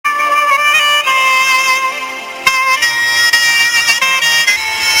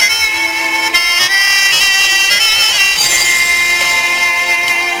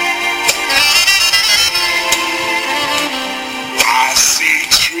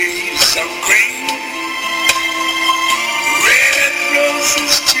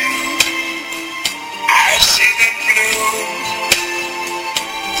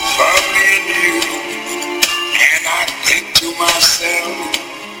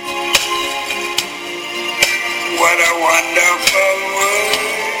what a wonderful world.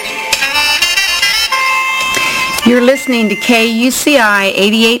 You're listening to KUCI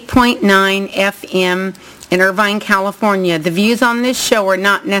 88.9 FM in Irvine, California. The views on this show are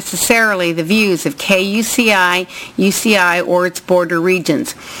not necessarily the views of KUCI, UCI, or its border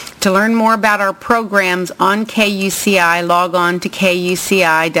regions. To learn more about our programs on KUCI, log on to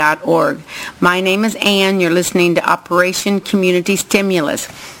kuci.org. My name is Ann. You're listening to Operation Community Stimulus.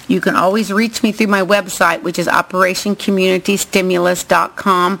 You can always reach me through my website, which is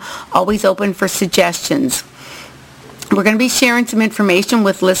operationcommunitystimulus.com, always open for suggestions. We're going to be sharing some information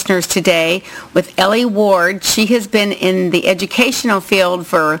with listeners today with Ellie Ward. She has been in the educational field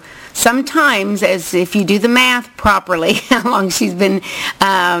for some time, as if you do the math properly, how long she's been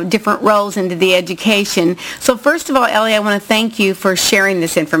different roles into the education. So first of all, Ellie, I want to thank you for sharing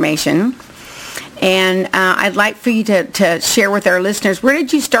this information. And I'd like for you to share with our listeners, where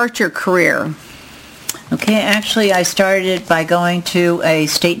did you start your career? Okay, actually I started by going to a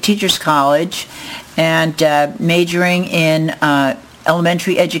state teachers college and majoring in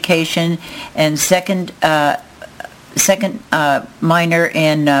elementary education and second minor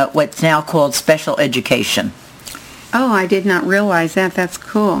in what's now called special education. Oh, I did not realize that. That's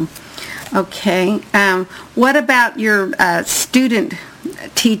cool. Okay. What about your student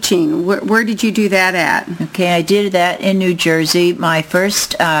teaching? Where did you do that at? Okay, I did that in New Jersey. My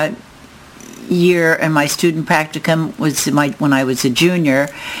first year in my student practicum was when I was a junior.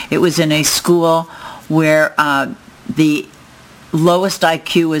 It was in a school where the lowest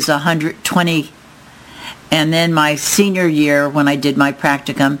IQ was 120, and then my senior year when I did my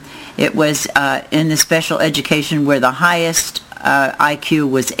practicum, it was in the special education where the highest IQ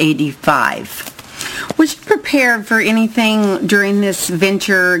was 85. Was you prepared for anything during this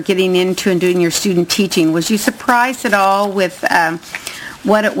venture, getting into and doing your student teaching? Was you surprised at all with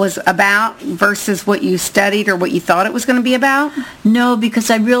what it was about versus what you studied or what you thought it was going to be about? No,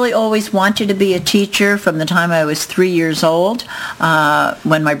 because I really always wanted to be a teacher from the time I was 3 years old.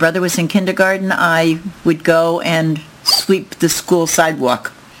 When my brother was in kindergarten, I would go and sweep the school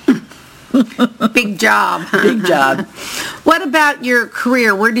sidewalk. Big job. Big job. What about your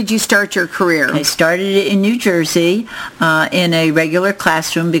career? Where did you start your career? I started it in New Jersey in a regular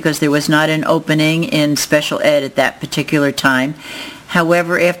classroom because there was not an opening in special ed at that particular time.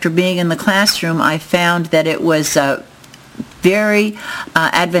 However, after being in the classroom, I found that it was very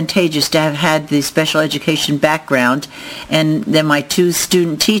advantageous to have had the special education background, and then my two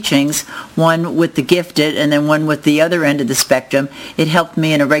student teachings, one with the gifted and then one with the other end of the spectrum, it helped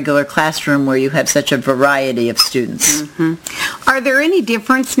me in a regular classroom where you have such a variety of students. Mm-hmm. Are there any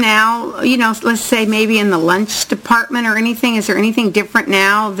difference now, let's say maybe in the lunch department or anything? Is there anything different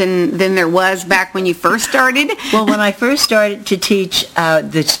now than there was back when you first started? Well, when I first started to teach,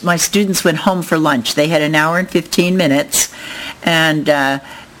 my students went home for lunch. They had an hour and 15 minutes. And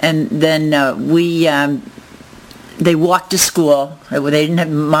then they walked to school.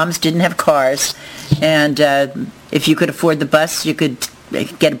 Moms didn't have cars, and if you could afford the bus, you could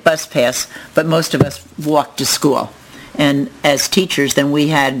get a bus pass. But most of us walked to school, and as teachers, then we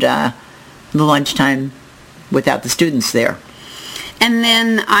had the lunchtime without the students there. And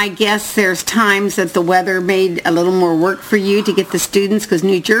then I guess there's times that the weather made a little more work for you to get the students, because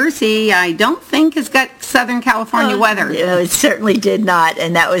New Jersey, I don't think, has got Southern California weather. It certainly did not,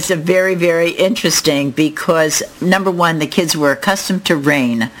 and that was a very, very interesting because, number one, the kids were accustomed to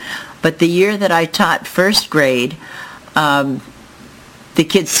rain. But the year that I taught first grade, the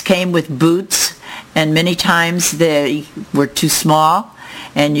kids came with boots, and many times they were too small,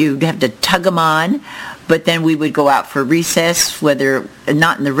 and you'd have to tug them on. But then we would go out for recess, whether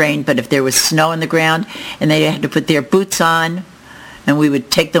not in the rain, but if there was snow on the ground, and they had to put their boots on, and we would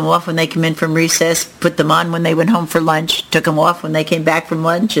take them off when they came in from recess, put them on when they went home for lunch, took them off when they came back from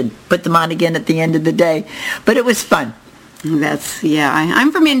lunch, and put them on again at the end of the day. But it was fun.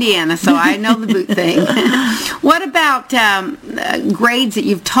 I'm from Indiana, so I know the boot thing. What about grades that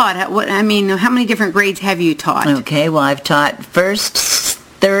you've taught? How many different grades have you taught? Okay, well, I've taught first,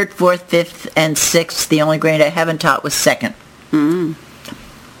 third, fourth, fifth, and sixth. The only grade I haven't taught was second. Mm.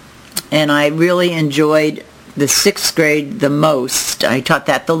 And I really enjoyed the sixth grade the most. I taught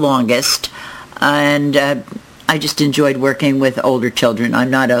that the longest. And I just enjoyed working with older children. I'm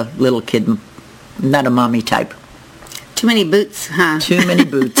not a little kid, not a mommy type. Too many boots, huh? Too many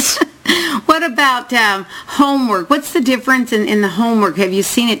boots. What about homework? What's the difference in the homework? Have you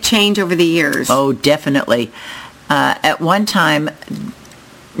seen it change over the years? Oh, definitely. At one time,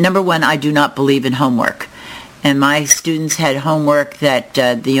 number one, I do not believe in homework. And my students had homework that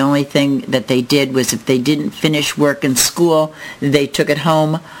the only thing that they did was if they didn't finish work in school, they took it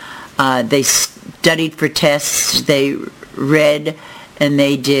home. They studied for tests, they read, and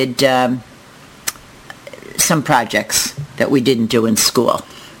they did some projects that we didn't do in school.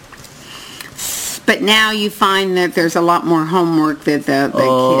 But now you find that there's a lot more homework that the kids have to do.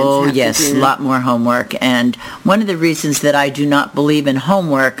 Oh, yes, a lot more homework. And one of the reasons that I do not believe in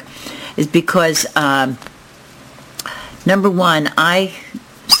homework is because, number one, I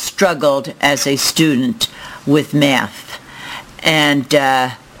struggled as a student with math. And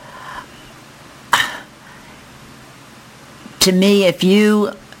to me,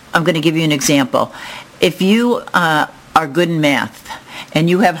 I'm going to give you an example. If you are good in math and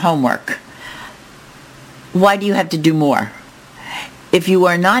you have homework, why do you have to do more? If you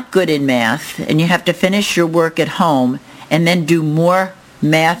are not good in math and you have to finish your work at home and then do more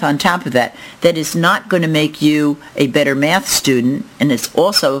math on top of that, that is not going to make you a better math student, and it's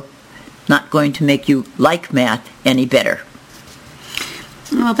also not going to make you like math any better.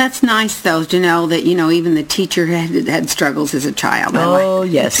 Well, that's nice, though, to know that, even the teacher had struggles as a child. Oh,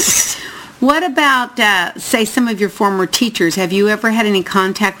 yes. What about, say, some of your former teachers? Have you ever had any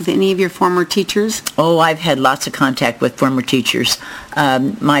contact with any of your former teachers? Oh, I've had lots of contact with former teachers.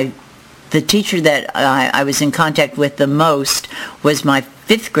 The teacher that I was in contact with the most was my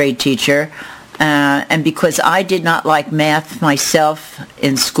 5th grade teacher. And because I did not like math myself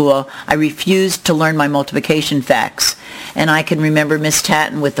in school, I refused to learn my multiplication facts. And I can remember Miss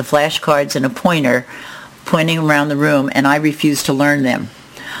Tatton with the flashcards and a pointer pointing around the room, and I refused to learn them.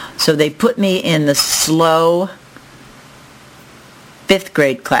 So they put me in the slow 5th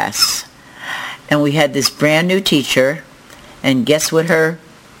grade class. And we had this brand new teacher, and guess what her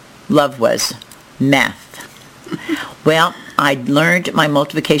love was? Math. Well, I learned my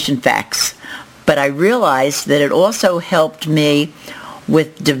multiplication facts, but I realized that it also helped me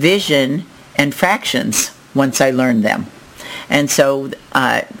with division and fractions once I learned them. And so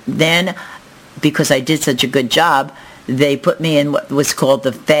then, because I did such a good job, they put me in what was called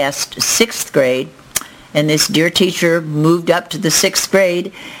the fast 6th grade, and this dear teacher moved up to the 6th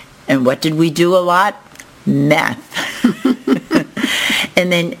grade, and what did we do a lot? Math.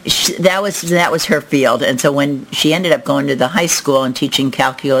 And then that was her field, and so when she ended up going to the high school and teaching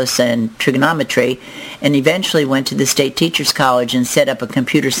calculus and trigonometry, and eventually went to the State Teachers College and set up a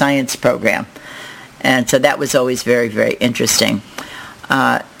computer science program. And so that was always very, very interesting.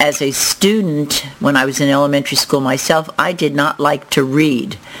 As a student, when I was in elementary school myself, I did not like to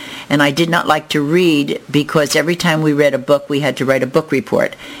read. And I did not like to read because every time we read a book, we had to write a book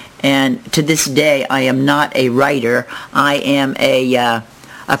report. And to this day, I am not a writer. I am a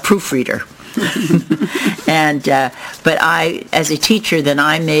proofreader. But I, as a teacher, then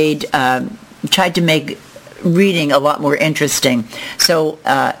I tried to make reading a lot more interesting. So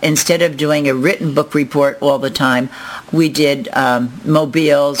instead of doing a written book report all the time, we did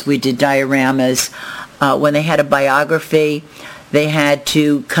mobiles, we did dioramas. When they had a biography, they had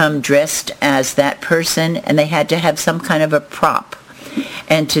to come dressed as that person, and they had to have some kind of a prop.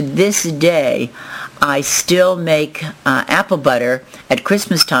 And to this day, I still make apple butter at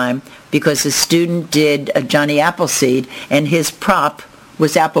Christmas time because a student did a Johnny Appleseed, and his prop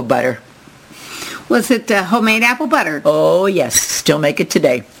was apple butter. Was it homemade apple butter? Oh, yes. Still make it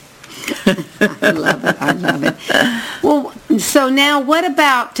today. I love it. Well, so now what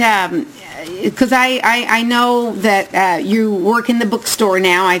about, because I know that you work in the bookstore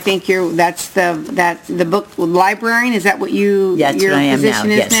now. I think that's the book librarian. Is that what your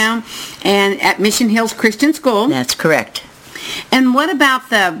position is now? And at Mission Hills Christian School. That's correct. And what about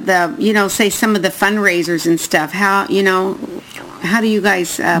the say some of the fundraisers and stuff? How do you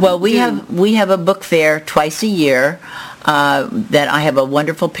guys Well, we have a book fair twice a year that I have a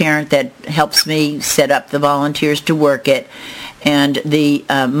wonderful parent that helps me set up the volunteers to work it. And the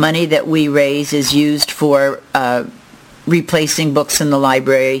money that we raise is used for replacing books in the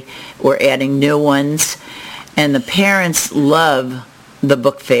library or adding new ones. And the parents love the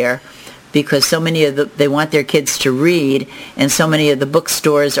book fair because so many they want their kids to read, and so many of the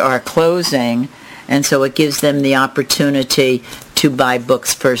bookstores are closing, and so it gives them the opportunity to buy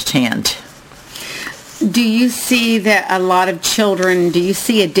books firsthand. Do you see that a lot of children, do you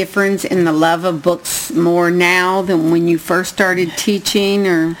see a difference in the love of books more now than when you first started teaching?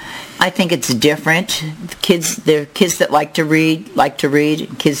 Or I think it's different. There are kids that like to read.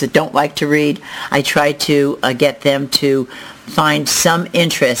 Kids that don't like to read, I try to get them to find some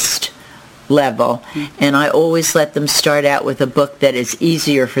interest level, and I always let them start out with a book that is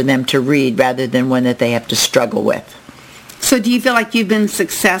easier for them to read rather than one that they have to struggle with. So do you feel like you've been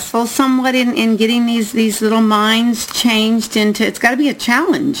successful somewhat in getting these little minds changed into, it's got to be a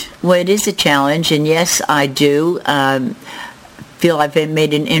challenge. Well, it is a challenge, and yes, I do. feel I've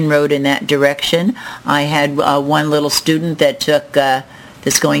made an inroad in that direction. I had one little student that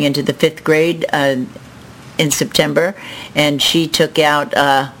that's going into the 5th grade in September, and she took out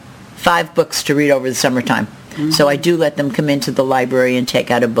 5 books to read over the summertime. Mm-hmm. So I do let them come into the library and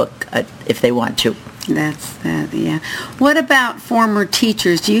take out a book if they want to. That's that, yeah. What about former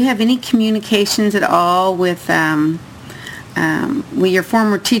teachers? Do you have any communications at all with your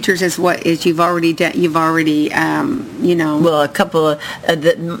former teachers? Is you've already Well, a couple of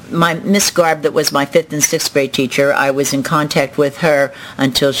my Miss Garb, that was my 5th and 6th grade teacher. I was in contact with her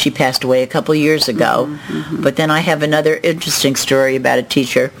until she passed away a couple of years ago. Mm-hmm. But then I have another interesting story about a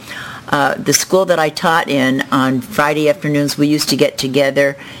teacher. The school that I taught in, on Friday afternoons, we used to get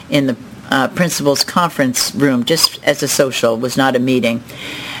together in the principal's conference room just as a social. It was not a meeting.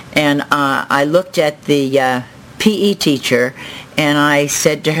 And I looked at the PE teacher and I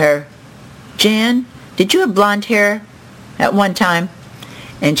said to her, "Jan, did you have blonde hair at one time?"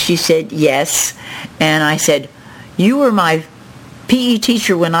 And she said, "Yes." And I said, "You were my PE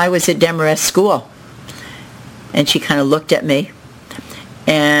teacher when I was at Demarest School." And she kind of looked at me.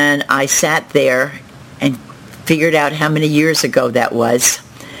 And I sat there and figured out how many years ago that was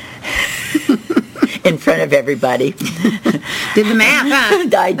in front of everybody. Did the math, huh?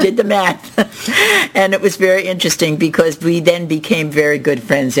 I did the math. And it was very interesting because we then became very good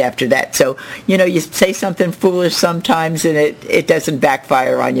friends after that. So, you say something foolish sometimes and it doesn't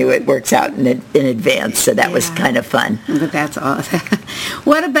backfire on you. It works out in advance. So that was kind of fun. But that's awesome.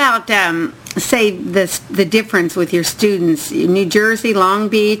 What about, say, the difference with your students? New Jersey, Long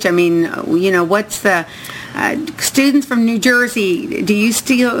Beach, what's the... students from New Jersey, do you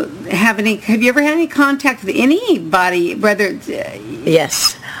still have you ever had any contact with anybody, whether...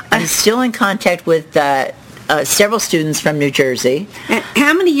 Yes. I'm still in contact with several students from New Jersey. And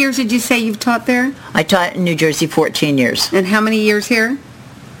how many years did you say you've taught there? I taught in New Jersey 14 years. And how many years here?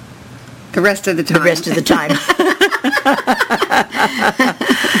 The rest of the time. The rest of the time.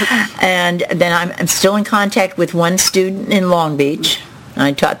 And then I'm still in contact with one student in Long Beach.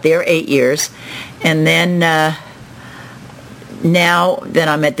 I taught there 8 years. And then now that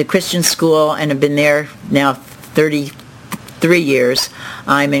I'm at the Christian school and have been there now 33 years,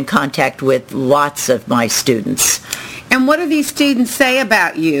 I'm in contact with lots of my students. And what do these students say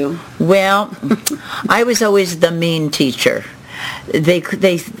about you? Well, I was always the mean teacher.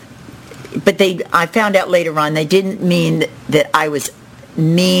 I found out later on they didn't mean that I was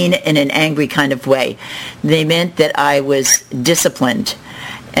mean in an angry kind of way. They meant that I was disciplined.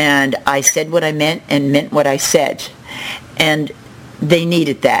 And I said what I meant and meant what I said. And they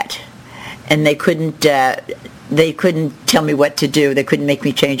needed that. And they couldn't tell me what to do. They couldn't make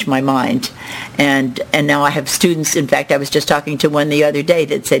me change my mind. And now I have students, in fact, I was just talking to one the other day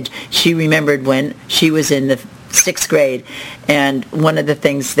that said she remembered when she was in the 6th grade, and one of the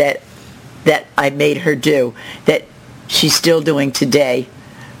things that I made her do that she's still doing today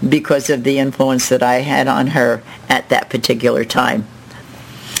because of the influence that I had on her at that particular time.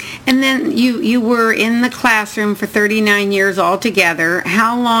 And then you were in the classroom for 39 years altogether.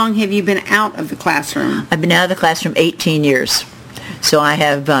 How long have you been out of the classroom? I've been out of the classroom 18 years. So I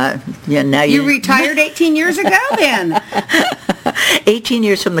have, now you retired 18 years ago then? 18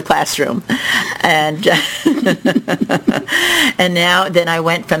 years from the classroom. And and now then I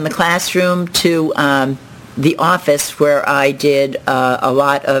went from the classroom to the office where I did a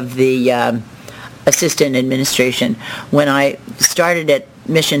lot of the assistant administration. When I started at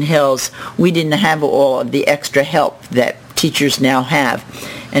Mission Hills, we didn't have all of the extra help that teachers now have.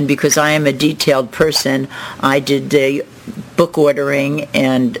 And because I am a detailed person, I did the book ordering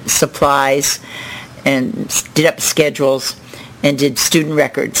and supplies and did up schedules and did student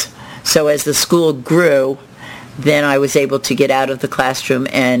records. So as the school grew, then I was able to get out of the classroom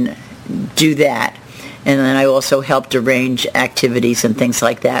and do that. And then I also helped arrange activities and things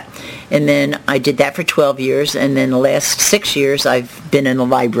like that. And then I did that for 12 years, and then the last 6 years I've been in the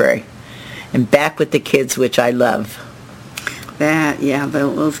library and back with the kids, which I love.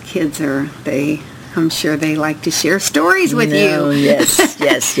 Those kids I'm sure they like to share stories with you.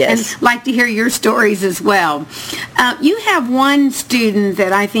 Yes. And like to hear your stories as well. You have one student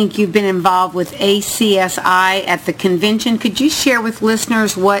that I think you've been involved with ACSI at the convention. Could you share with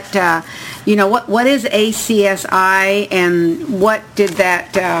listeners what is ACSI and what did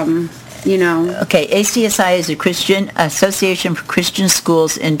that, Okay, ACSI is a Christian Association for Christian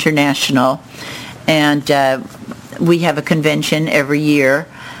Schools International, and we have a convention every year.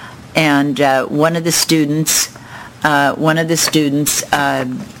 And one of the students that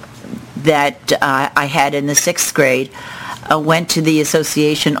I had in the 6th grade went to the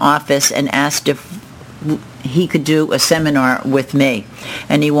association office and asked if he could do a seminar with me,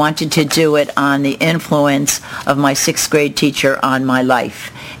 and he wanted to do it on the influence of my 6th grade teacher on my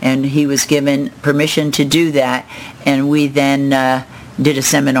life, and he was given permission to do that, and we then did a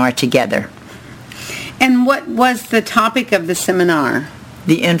seminar together. And what was the topic of the seminar?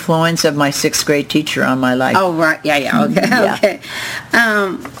 The influence of my 6th grade teacher on my life. Oh, right. Yeah. Okay. Yeah. Okay.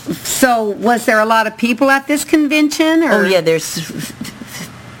 So was there a lot of people at this convention? Or? Oh, yeah, there's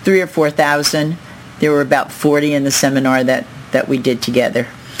 3,000 or 4,000. There were about 40 in the seminar that we did together.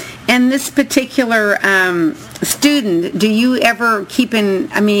 And this particular student, do you ever keep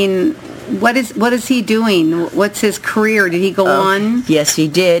what is he doing? What's his career? Did he go on? Yes, he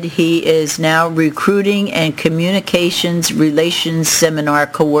did. He is now Recruiting and Communications Relations Seminar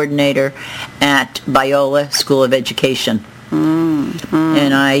Coordinator at Biola School of Education. Mm-hmm.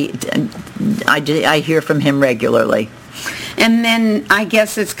 And I hear from him regularly. And then I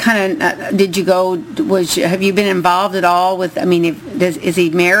guess it's kind of, have you been involved at all with, is he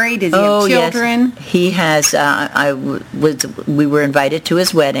married? Does he have children? Yes. He has, we were invited to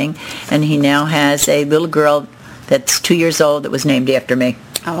his wedding, and he now has a little girl that's 2 years old that was named after me.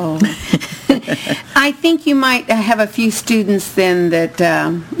 Oh. I think you might have a few students then that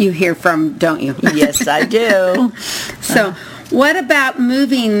you hear from, don't you? Yes, I do. So what about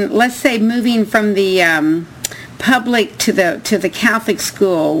moving from the public to the Catholic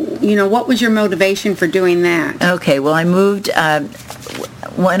school? What was your motivation for doing that? Okay, well, I moved,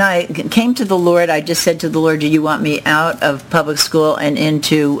 when I came to the Lord, I just said to the Lord, do you want me out of public school and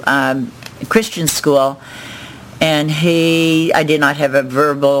into Christian school? And I did not have a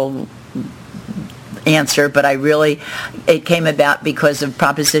verbal answer, but it came about because of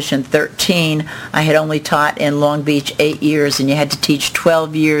Proposition 13. I had only taught in Long Beach 8 years, and you had to teach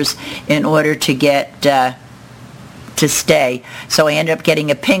 12 years in order to get to stay. So I ended up getting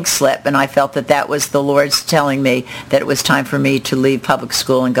a pink slip, and I felt that was the Lord's telling me that it was time for me to leave public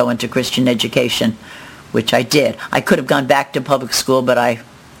school and go into Christian education, which I did. I could have gone back to public school, but I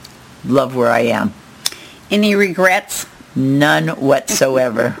love where I am. Any regrets? None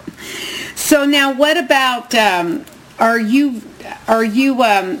whatsoever. So now what about, are you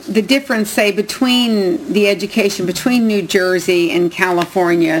the difference, say, between the education between New Jersey and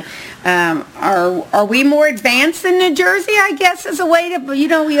California? Are we more advanced than New Jersey, I guess, is a way to,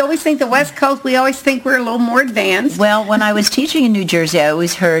 we always think the West Coast, we always think we're a little more advanced. Well, when I was teaching in New Jersey, I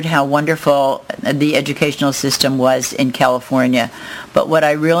always heard how wonderful the educational system was in California. But what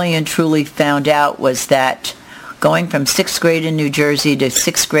I really and truly found out was that going from 6th grade in New Jersey to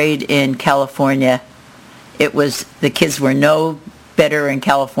 6th grade in California, the kids were no better in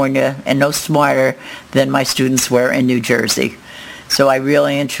California and no smarter than my students were in New Jersey. So I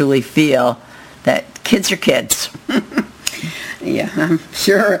really and truly feel that kids are kids. Yeah, I'm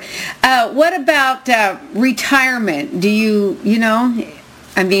sure. What about retirement? Do you,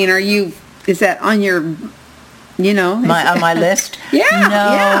 is that on your, on my list?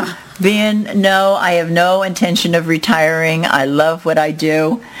 Yeah. No, I have no intention of retiring. I love what I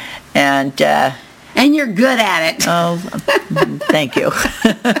do, and you're good at it. Oh, thank you.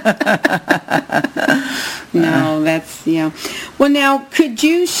 No, that's, Well, now, could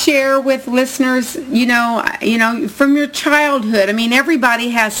you share with listeners, from your childhood? Everybody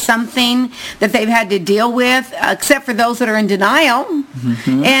has something that they've had to deal with, except for those that are in denial.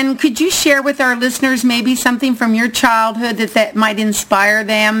 Mm-hmm. And could you share with our listeners maybe something from your childhood that might inspire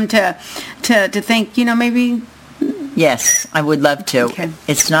them to think, maybe... Yes, I would love to. Okay.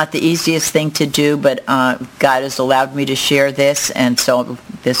 It's not the easiest thing to do, but God has allowed me to share this, and so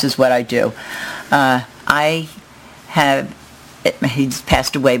this is what I do. He's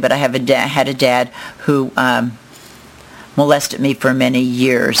passed away, but I had a dad who molested me for many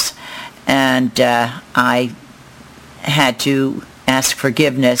years, and I had to ask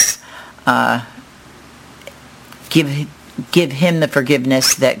forgiveness, give him the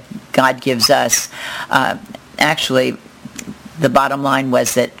forgiveness that God gives us. Actually, the bottom line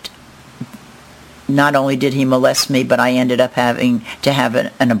was that not only did he molest me, but I ended up having to have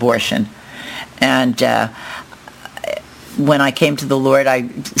an abortion. And when I came to the Lord, I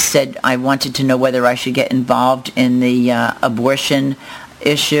said I wanted to know whether I should get involved in the abortion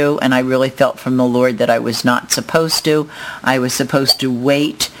issue, and I really felt from the Lord that I was not supposed to. I was supposed to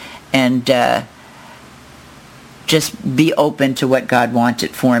wait and just be open to what God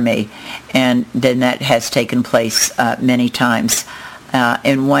wanted for me. And then that has taken place many times.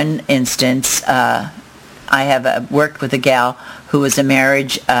 In one instance, I have worked with a gal who was a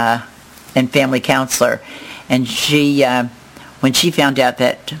marriage and family counselor, and she when she found out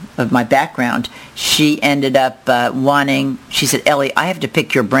that of my background, she ended up she said, Ellie, I have to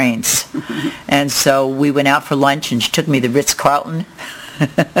pick your brains. And so we went out for lunch, and she took me to the Ritz-Carlton,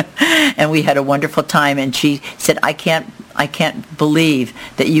 and we had a wonderful time. And she said, I can't believe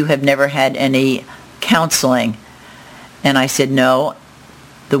that you have never had any counseling. And I said, no,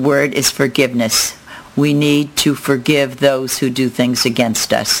 the word is forgiveness. We need to forgive those who do things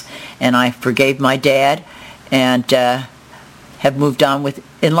against us. And I forgave my dad, and have moved on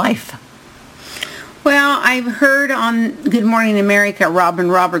in life. Well, I've heard on Good Morning America,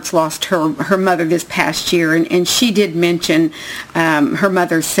 Robin Roberts lost her mother this past year, and she did mention, her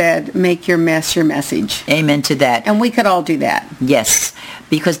mother said, make your mess your message. Amen to that. And we could all do that. Yes,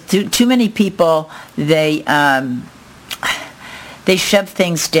 because too many people, they shove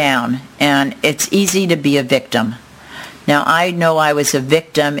things down, and it's easy to be a victim. Now, I know I was a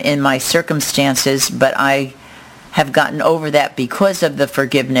victim in my circumstances, but I have gotten over that because of the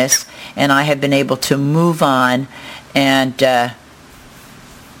forgiveness, and I have been able to move on and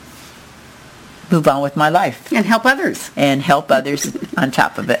move on with my life. And help others. And help others on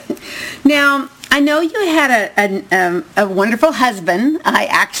top of it. Now, I know you had a wonderful husband. I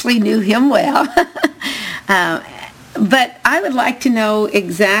actually knew him well. But I would like to know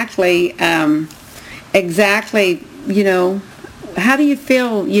exactly, how do you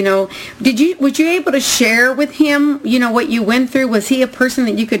feel, was you able to share with him, what you went through? Was he a person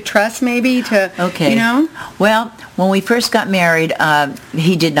that you could trust maybe to, Okay. Well, when we first got married,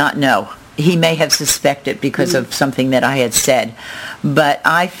 he did not know. He may have suspected because of something that I had said. But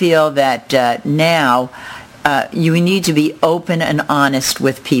I feel that now you need to be open and honest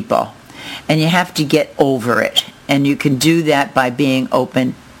with people. And you have to get over it. And you can do that by being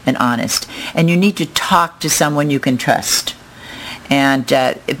open and honest. And you need to talk to someone you can trust. And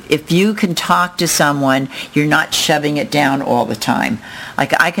if you can talk to someone, you're not shoving it down all the time.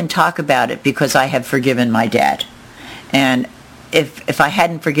 Like, I can talk about it because I have forgiven my dad. And if I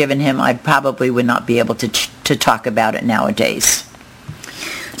hadn't forgiven him, I probably would not be able to talk about it nowadays.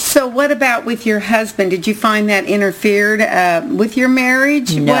 So what about with your husband? Did you find that interfered with your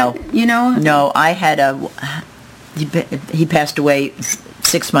marriage? No. What, No, I had he passed away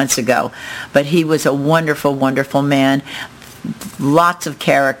 6 months ago. But he was a wonderful, wonderful man. Lots of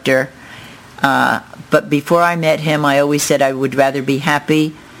character. But before I met him, I always said I would rather be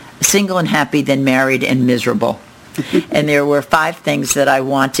happy, single and happy, than married and miserable. And there were 5 things that I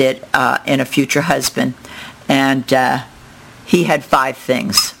wanted in a future husband. And he had 5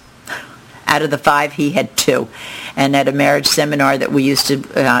 things. Out of the 5, he had 2. And at a marriage seminar that we used to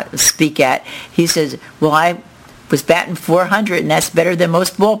speak at, he says, well, I was batting .400, and that's better than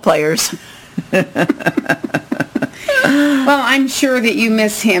most ball players. Well, I'm sure that you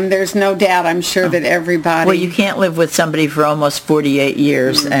miss him. There's no doubt. I'm sure that everybody... Well, you can't live with somebody for almost 48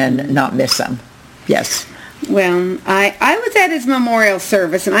 years and not miss them. Yes. Well, I was at his memorial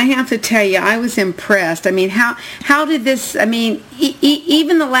service, and I have to tell you, I was impressed. I mean, how did this... I mean,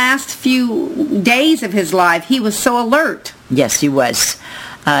 even the last few days of his life, he was so alert. Yes, he was.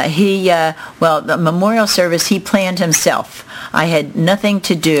 The memorial service, he planned himself. I had nothing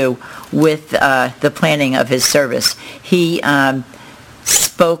to do with the planning of his service. He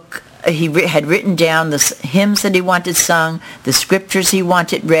spoke, he had written down the hymns that he wanted sung, the scriptures he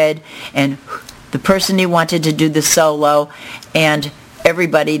wanted read, and the person he wanted to do the solo, and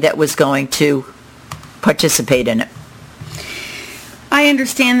everybody that was going to participate in it. I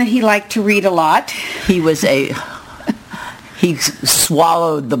understand that he liked to read a lot. He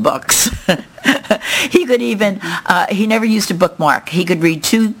swallowed the books. He could even, he never used a bookmark. He could read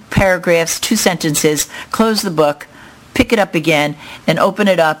 2 paragraphs, 2 sentences, close the book, pick it up again, and open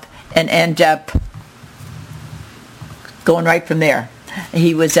it up, and end up going right from there.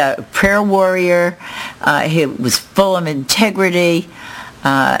 He was a prayer warrior. He was full of integrity.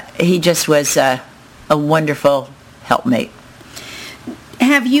 He just was a wonderful helpmaate.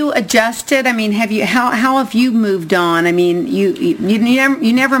 Have you adjusted? I mean, how have you moved on? I mean,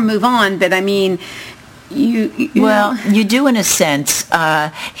 you never move on, but I mean, you do in a sense.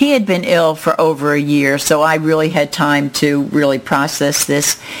 He had been ill for over a year, so I really had time to really process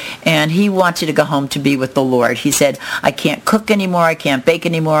this. And he wanted to go home to be with the Lord. He said, I can't cook anymore, I can't bake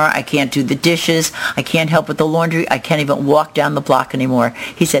anymore, I can't do the dishes, I can't help with the laundry, I can't even walk down the block anymore.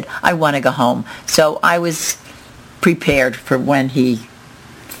 He said, I want to go home. So I was prepared for when he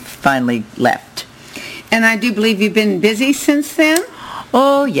finally left. And I do believe you've been busy since then?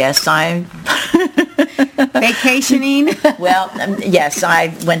 Oh, yes, I'm... Vacationing? Well, yes,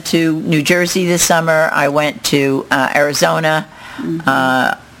 I went to New Jersey this summer. I went to Arizona.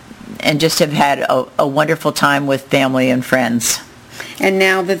 just have had a wonderful time with family and friends. And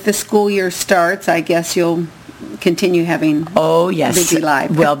now that the school year starts, I guess you'll continue having a busy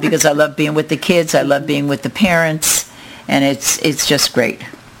life. Well, because I love being with the kids, I love being with the parents, and it's just great.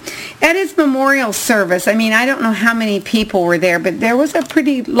 At his memorial service, I mean, I don't know how many people were there, but there was a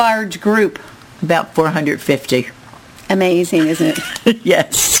pretty large group. About 450. Amazing, isn't it?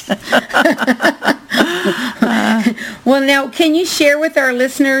 Yes. Well, now, can you share with our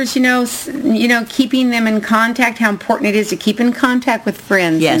listeners, keeping them in contact, how important it is to keep in contact with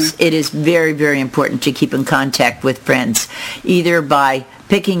friends? Yes, it is very, very important to keep in contact with friends, either by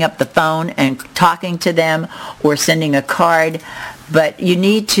picking up the phone and talking to them or sending a card. But you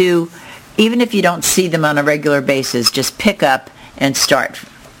need to, even if you don't see them on a regular basis, just pick up and start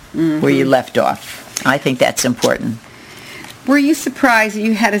where you left off. I think that's important. Were you surprised that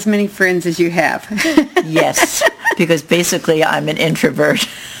you had as many friends as you have? Yes, because basically I'm an introvert.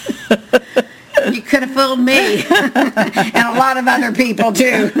 You could have fooled me and a lot of other people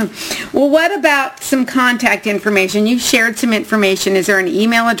too. Well, what about some contact information? You shared some information. Is there an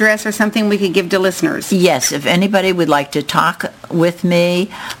email address or something we could give to listeners? Yes, if anybody would like to talk with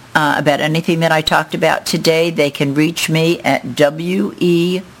me about anything that I talked about today, they can reach me at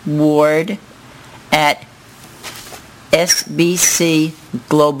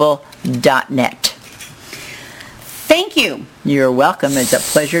weward@sbcglobal.net. Thank you. You're welcome. It's a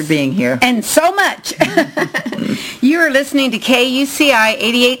pleasure being here. And so much. You are listening to KUCI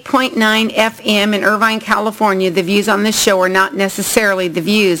 88.9 FM in Irvine, California. The views on this show are not necessarily the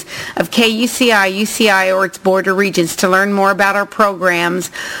views of KUCI, UCI, or its border regions. To learn more about our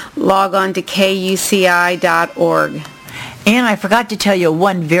programs, log on to kuci.org. And I forgot to tell you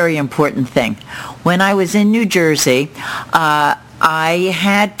one very important thing. When I was in New Jersey, I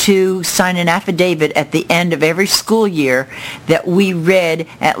had to sign an affidavit at the end of every school year that we read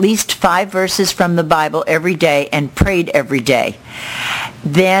at least 5 verses from the Bible every day and prayed every day.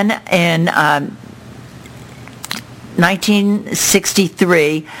 Then in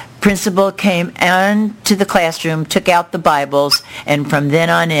 1963, principal came into the classroom, took out the Bibles, and from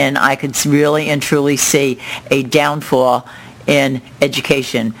then on in, I could really and truly see a downfall in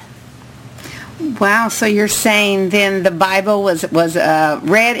education. Wow, so you're saying then the Bible was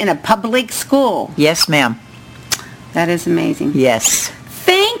read in a public school? Yes, ma'am. That is amazing. Yes.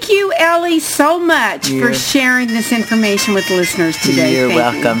 Thank you, Ellie, so much for sharing this information with listeners today. You're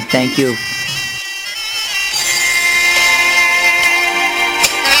welcome. Thank you.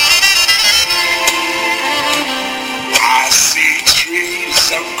 I see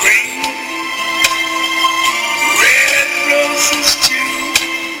trees of green, red roses too.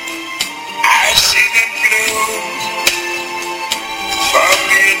 I see them bloom for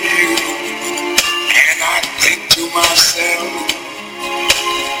me and you. And I think to myself,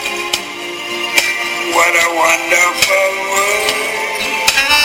 what a wonderful world.